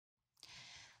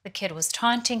The kid was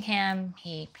taunting him.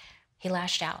 He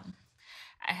lashed out.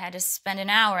 I had to spend an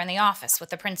hour in the office with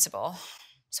the principal.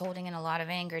 He's holding in a lot of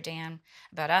anger, Dan,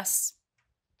 about us,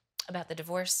 about the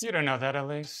divorce. You don't know that,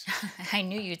 Elise. I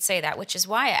knew you'd say that, which is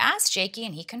why I asked Jakey,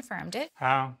 and he confirmed it.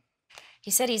 How? He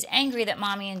said he's angry that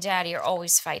Mommy and Daddy are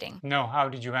always fighting. No, how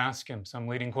did you ask him? Some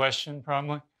leading question,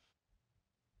 probably?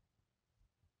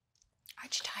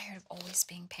 Aren't you tired of always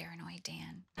being paranoid,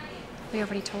 Dan? We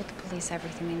already told the police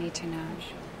everything they need to know.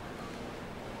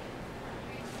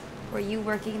 Were you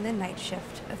working the night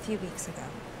shift a few weeks ago?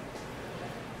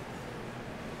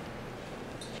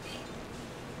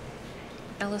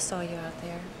 Ella saw you out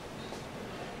there.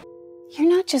 You're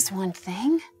not just one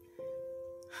thing.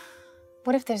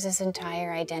 What if there's this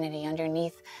entire identity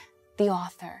underneath the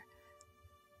author,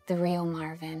 the real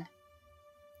Marvin?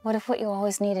 What if what you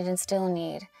always needed and still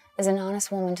need is an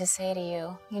honest woman to say to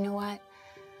you, you know what?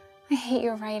 I hate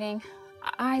your writing.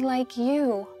 I like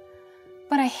you,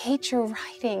 but I hate your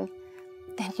writing.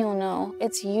 Then you'll know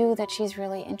it's you that she's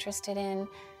really interested in.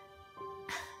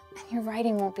 And your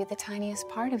writing won't be the tiniest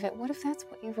part of it. What if that's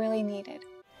what you really needed?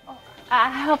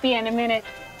 I'll help you in a minute.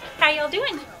 How y'all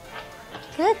doing?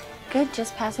 Good, good,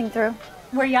 just passing through.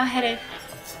 Where y'all headed?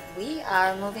 We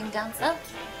are moving down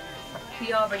south.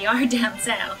 We already are down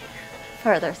south.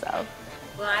 Further south.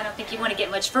 Well, I don't think you want to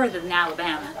get much further than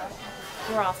Alabama.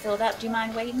 We're all filled up. Do you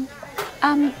mind waiting?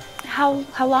 How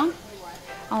long?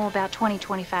 Oh, about 20,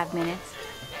 25 minutes.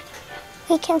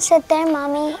 We can sit there,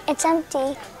 Mommy. It's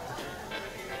empty.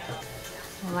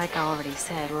 Well, like I already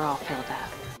said, we're all filled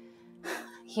up.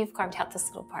 You've carved out this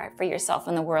little part for yourself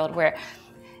in the world where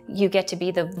you get to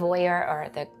be the voyeur or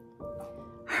the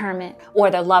hermit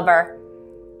or the lover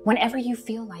whenever you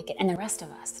feel like it. And the rest of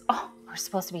us, we're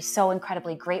supposed to be so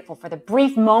incredibly grateful for the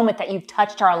brief moment that you've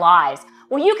touched our lives.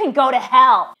 Well, you can go to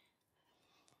hell.